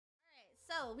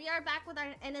So we are back with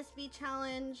our NSB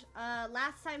challenge.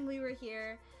 Last time we were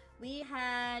here, we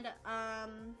had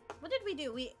what did we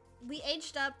do? We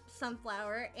aged up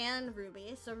Sunflower and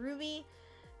Ruby. So Ruby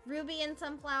and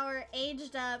Sunflower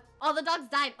aged up. All the dogs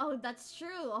died. Oh, that's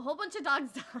true. A whole bunch of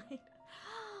dogs died.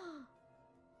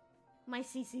 My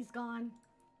CC's gone.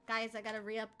 Guys, I gotta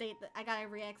re-update. I gotta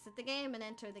re-exit the game and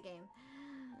enter the game.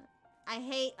 I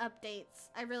hate updates.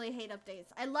 I really hate updates.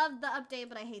 I love the update,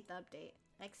 but I hate the update.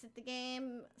 Exit the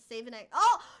game, save and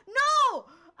oh, no!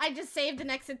 I just saved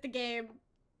and exit the game.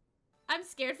 I'm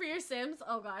scared for your Sims.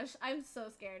 Oh gosh, I'm so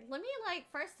scared. Let me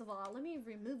first of all, let me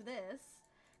remove this.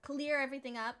 Clear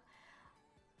everything up.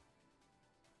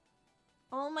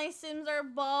 All my Sims are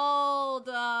bald.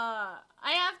 I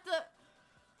have to...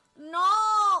 No!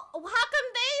 How come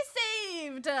they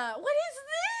saved? What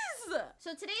is this?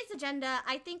 So today's agenda,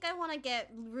 I think I want to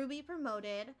get Ruby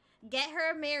promoted, get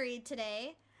her married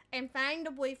today, and find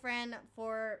a boyfriend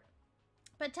for...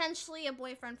 Potentially a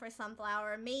boyfriend for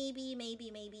Sunflower.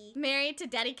 Maybe. Married to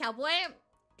Daddy Cowboy?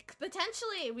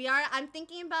 Potentially. I'm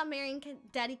thinking about marrying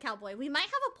Daddy Cowboy. We might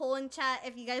have a poll in chat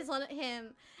if you guys want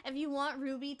him. If you want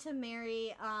Ruby to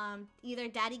marry either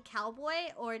Daddy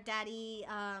Cowboy or Daddy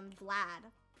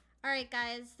Vlad. Alright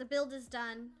guys, the build is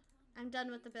done. I'm done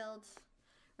with the build.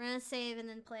 We're gonna save and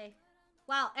then play.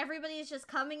 Wow, everybody is just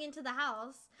coming into the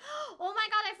house. Oh my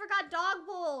god, I forgot dog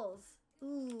bowls.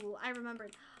 Ooh, I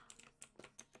remembered.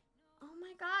 Oh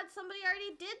my god, somebody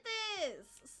already did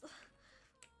this.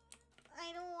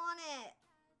 I don't want it.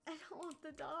 I don't want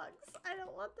the dogs. I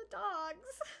don't want the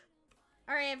dogs.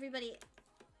 Alright, everybody.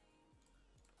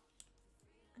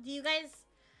 Do you guys...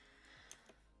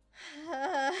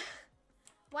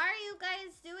 Why are you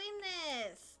guys doing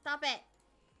this? Stop it.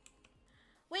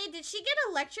 Wait, did she get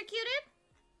electrocuted?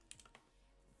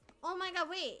 Oh my god,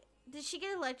 wait. Did she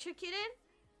get electrocuted?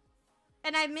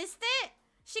 And I missed it?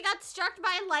 She got struck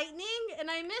by lightning and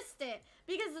I missed it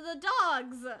because of the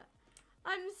dogs.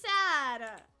 I'm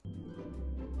sad.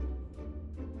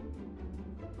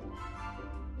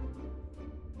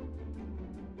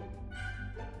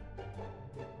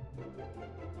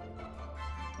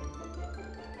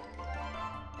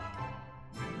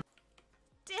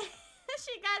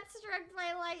 She got struck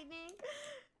by lightning.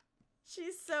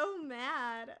 She's so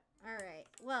mad. Alright,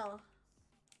 well,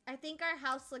 I think our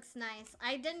house looks nice.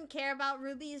 I didn't care about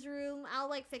Ruby's room.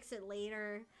 I'll fix it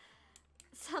later.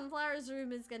 Sunflower's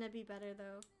room is gonna be better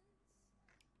though.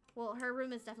 Well, her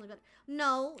room is definitely better.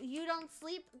 No, you don't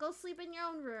sleep. Go sleep in your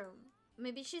own room.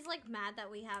 Maybe she's mad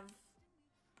that we have...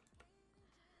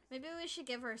 Maybe we should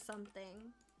give her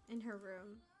something in her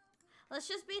room. Let's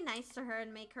just be nice to her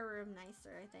and make her room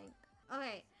nicer, I think.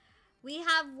 Okay, we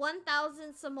have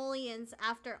 1,000 simoleons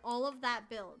after all of that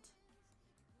build.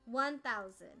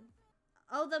 1,000.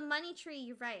 Oh, the money tree,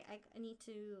 you're right. I need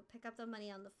to pick up the money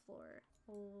on the floor.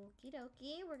 Okie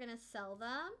dokie, we're gonna sell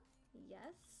them.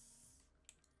 Yes.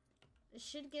 It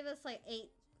should give us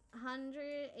 8,000,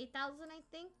 I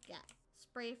think. Yeah.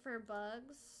 Spray for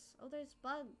bugs. Oh, there's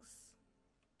bugs.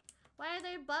 Why are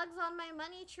there bugs on my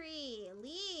money tree?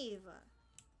 Leave.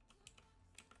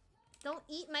 Don't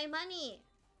eat my money.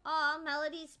 Aw,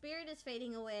 Melody's spirit is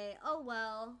fading away. Oh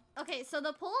well. Okay, so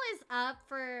the poll is up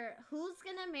for who's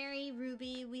gonna marry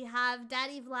Ruby. We have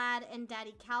Daddy Vlad and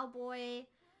Daddy Cowboy.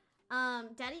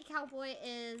 Daddy Cowboy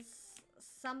is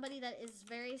somebody that is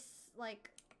very,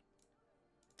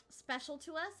 special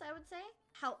to us, I would say.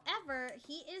 However,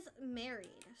 he is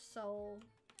married, so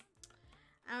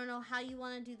I don't know how you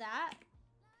want to do that.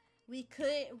 We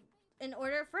could, in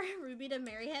order for Ruby to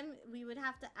marry him, we would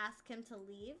have to ask him to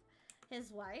leave his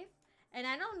wife. And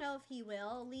I don't know if he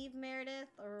will leave Meredith,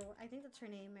 or I think that's her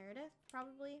name, Meredith,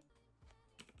 probably.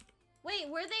 Wait,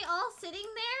 were they all sitting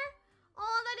there?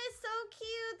 Oh, that is so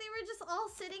cute. They were just all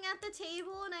sitting at the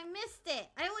table and I missed it.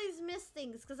 I always miss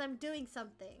things because I'm doing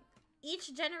something.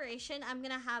 Each generation, I'm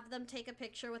gonna have them take a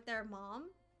picture with their mom.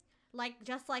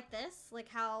 Just like this. Like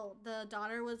how the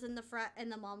daughter was in the front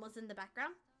and the mom was in the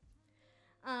background.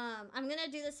 I'm gonna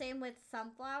do the same with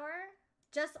Sunflower.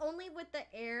 Just only with the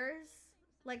airs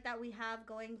that we have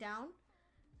going down.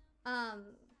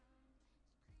 And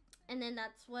then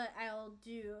that's what I'll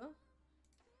do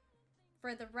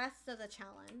for the rest of the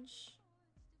challenge.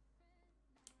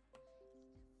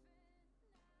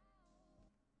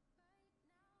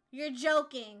 You're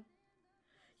joking.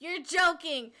 You're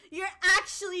joking. You're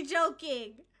actually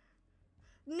joking.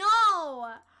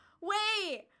 No.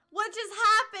 Wait. What just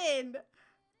happened?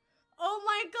 Oh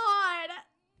my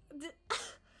god.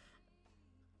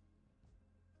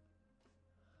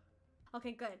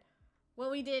 Okay, good.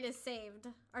 What we did is saved.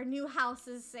 Our new house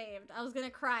is saved. I was gonna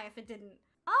cry if it didn't.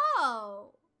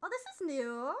 Oh, this is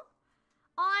new.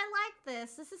 Oh, I like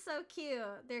this. This is so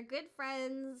cute. They're good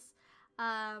friends.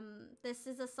 This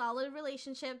is a solid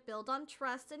relationship built on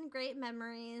trust and great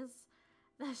memories.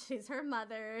 She's her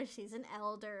mother. She's an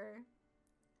elder.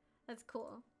 That's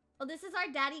cool. Oh, this is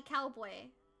our Daddy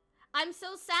Cowboy. I'm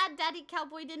so sad Daddy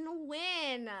Cowboy didn't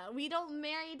win. We don't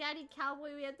marry Daddy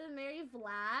Cowboy. We have to marry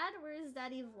Vlad. Where is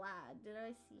Daddy Vlad? Did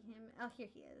I see him? Oh, here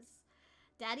he is.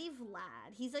 Daddy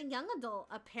Vlad. He's a young adult,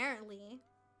 apparently.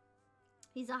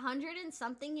 He's 100 and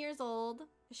something years old.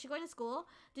 Is she going to school?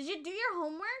 Did you do your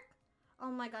homework? Oh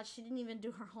my god, she didn't even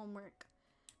do her homework.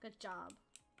 Good job.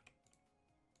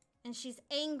 And she's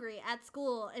angry at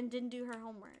school and didn't do her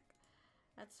homework.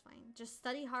 That's fine. Just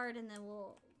study hard and then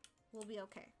we'll be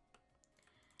okay.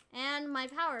 And my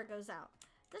power goes out.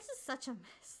 This is such a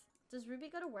mess. Does Ruby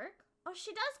go to work? Oh,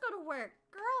 she does go to work.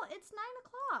 Girl, it's 9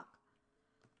 o'clock.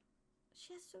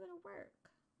 She has to go to work.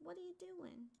 What are you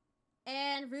doing?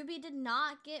 And Ruby did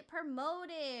not get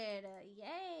promoted.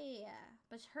 Yay.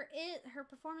 But her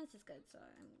performance is good, so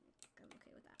I'm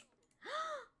okay with that.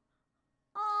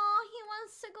 Oh, he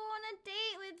wants to go on a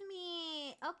date with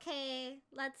me. Okay,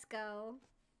 let's go.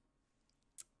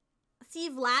 See,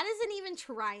 Vlad isn't even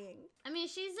trying. I mean,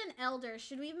 she's an elder.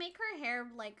 Should we make her hair,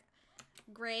 like,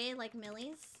 gray, like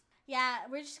Millie's? Yeah,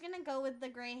 we're just gonna go with the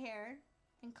gray hair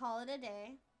and call it a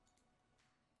day.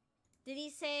 Did he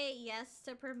say yes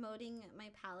to promoting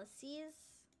my policies?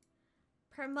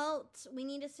 Promote. We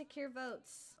need to secure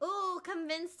votes. Ooh,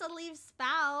 convinced to leave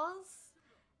spouse.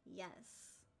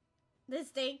 Yes. This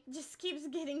date just keeps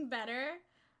getting better.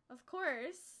 Of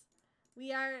course.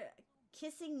 We are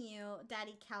kissing you,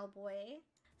 Daddy Cowboy.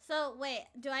 So, wait.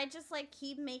 Do I just, like,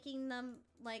 keep making them,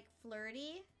 like,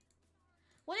 flirty?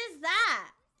 What is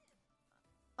that?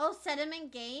 Oh,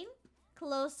 sediment gain?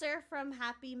 Closer from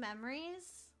happy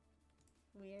memories?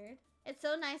 Weird. It's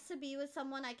so nice to be with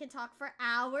someone I can talk for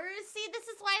hours. See, this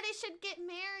is why they should get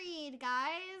married,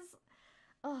 guys.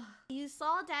 Oh, you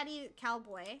saw Daddy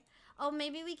Cowboy. Oh,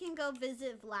 maybe we can go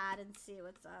visit Vlad and see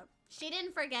what's up. She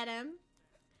didn't forget him.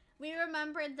 We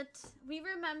remember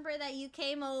that you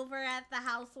came over at the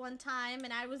house one time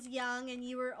and I was young and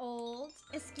you were old.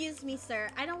 Excuse me, sir.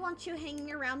 I don't want you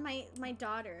hanging around my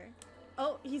daughter.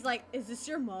 Oh, he's like, is this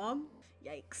your mom?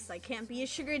 Yikes, I can't be a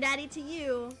sugar daddy to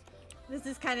you. This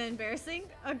is kind of embarrassing.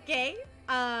 Okay.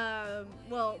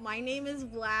 Well, my name is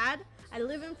Vlad. I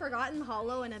live in Forgotten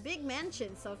Hollow in a big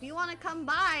mansion. So if you want to come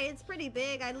by, it's pretty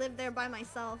big. I live there by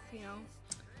myself, you know.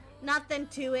 Nothing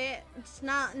to it. It's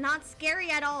not scary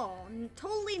at all.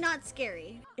 Totally not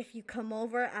scary. If you come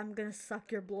over, I'm gonna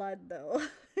suck your blood though.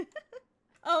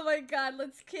 Oh my god,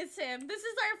 let's kiss him. This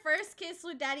is our first kiss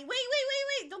with Daddy.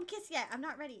 Wait. Don't kiss yet. I'm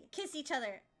not ready. Kiss each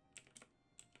other.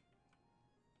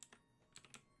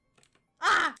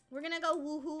 Ah! We're gonna go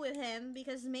woohoo with him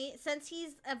because since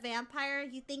he's a vampire,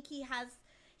 you think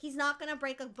he's not gonna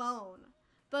break a bone.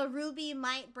 But Ruby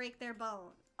might break their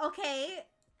bone. Okay.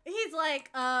 He's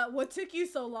like, what took you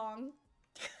so long?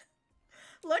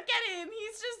 Look at him.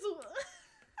 He's just... What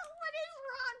is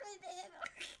wrong with him?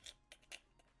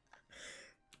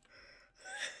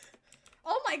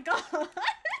 Oh my god.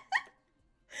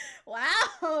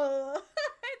 Wow.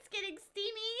 It's getting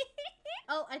steamy.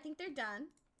 Oh, I think they're done.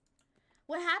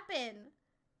 What happened?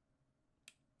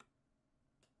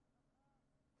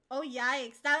 Oh,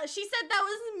 yikes. She said that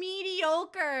was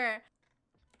mediocre.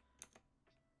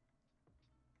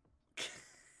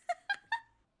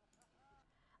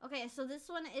 Okay, so this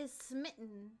one is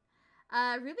smitten.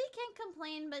 Ruby can't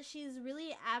complain, but she's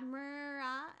really abmored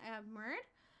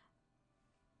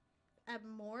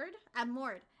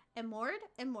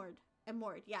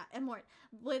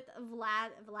with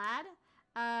Vlad.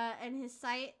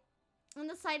 And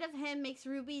the sight of him makes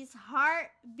Ruby's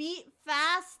heart beat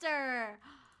faster.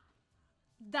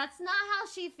 That's not how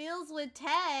she feels with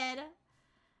Ted.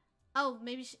 Oh,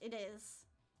 maybe it is.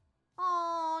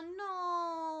 Oh,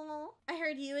 no. I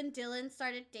heard you and Dylan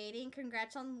started dating.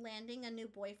 Congrats on landing a new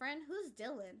boyfriend. Who's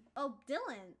Dylan? Oh,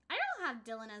 Dylan. I don't have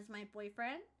Dylan as my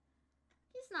boyfriend.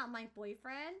 He's not my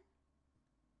boyfriend.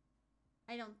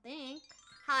 I don't think.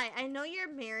 Hi, I know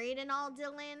you're married and all,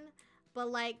 Dylan, but,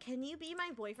 like, can you be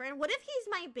my boyfriend? What if he's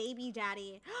my baby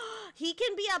daddy? He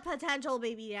can be a potential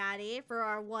baby daddy for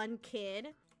our one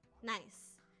kid.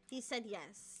 Nice. He said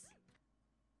yes.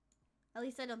 At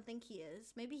least I don't think he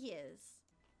is. Maybe he is.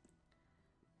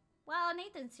 Well,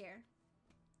 Nathan's here.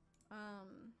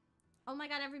 Oh my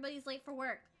god, everybody's late for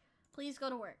work. Please go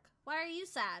to work. Why are you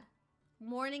sad?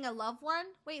 Mourning a loved one?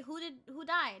 Wait, who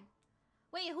died?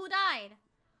 Wait, who died?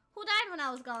 Who died when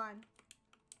I was gone?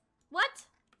 What?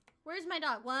 Where's my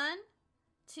dog? 1,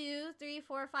 2, 3,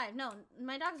 4, 5. No,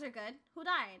 my dogs are good. Who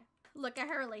died? Look at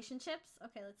her relationships.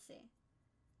 Okay, let's see.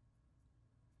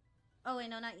 Oh, wait,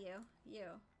 no, not you. You.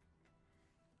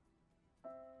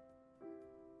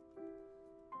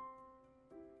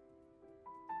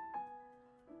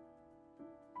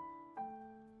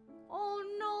 Oh,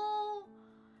 no.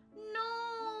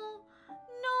 No.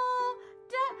 No.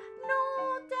 No.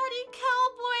 Daddy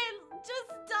Cowboy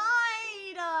just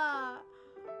died.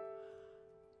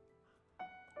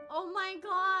 Oh, my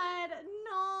God.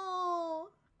 No.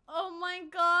 Oh, my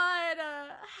God.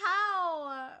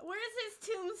 How? Where's his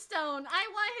tombstone? I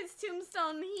want his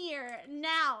tombstone here.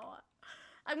 Now.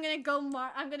 I'm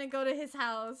gonna go to his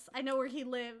house. I know where he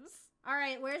lives. All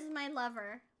right, where's my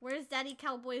lover? Where's Daddy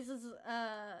Cowboy's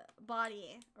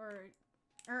body or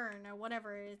urn or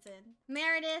whatever it's in?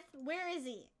 Meredith, where is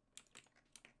he?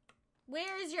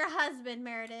 Where is your husband,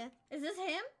 Meredith? Is this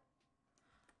him?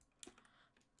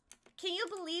 Can you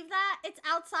believe that? It's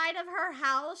outside of her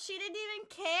house. She didn't even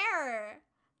care.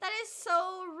 That is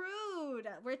so rude.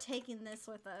 We're taking this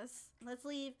with us. Let's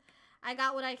leave. I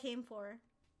got what I came for.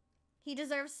 He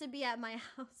deserves to be at my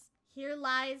house. Here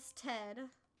lies Ted.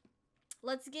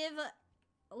 Let's give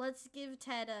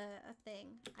Ted a thing.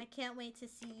 I can't wait to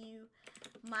see you,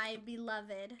 my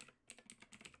beloved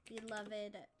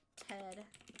Ted.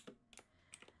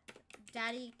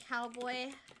 Daddy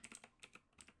Cowboy,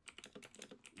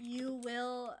 you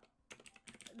will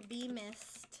be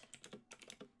missed.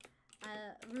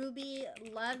 Ruby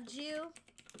loved you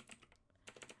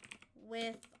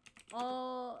with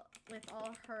all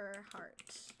her heart.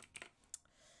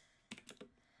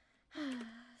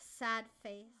 Sad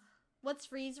face. What's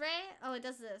freeze ray? Oh, it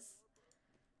does this.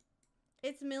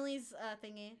 It's Millie's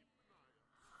thingy.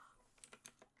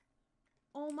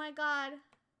 Oh my god.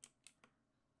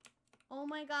 Oh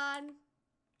my god.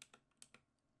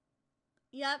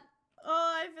 Yep.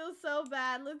 Oh, I feel so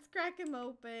bad. Let's crack him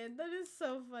open. That is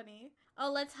so funny.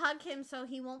 Oh, let's hug him so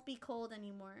he won't be cold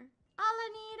anymore. All I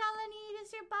need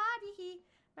is your body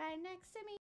right next to me.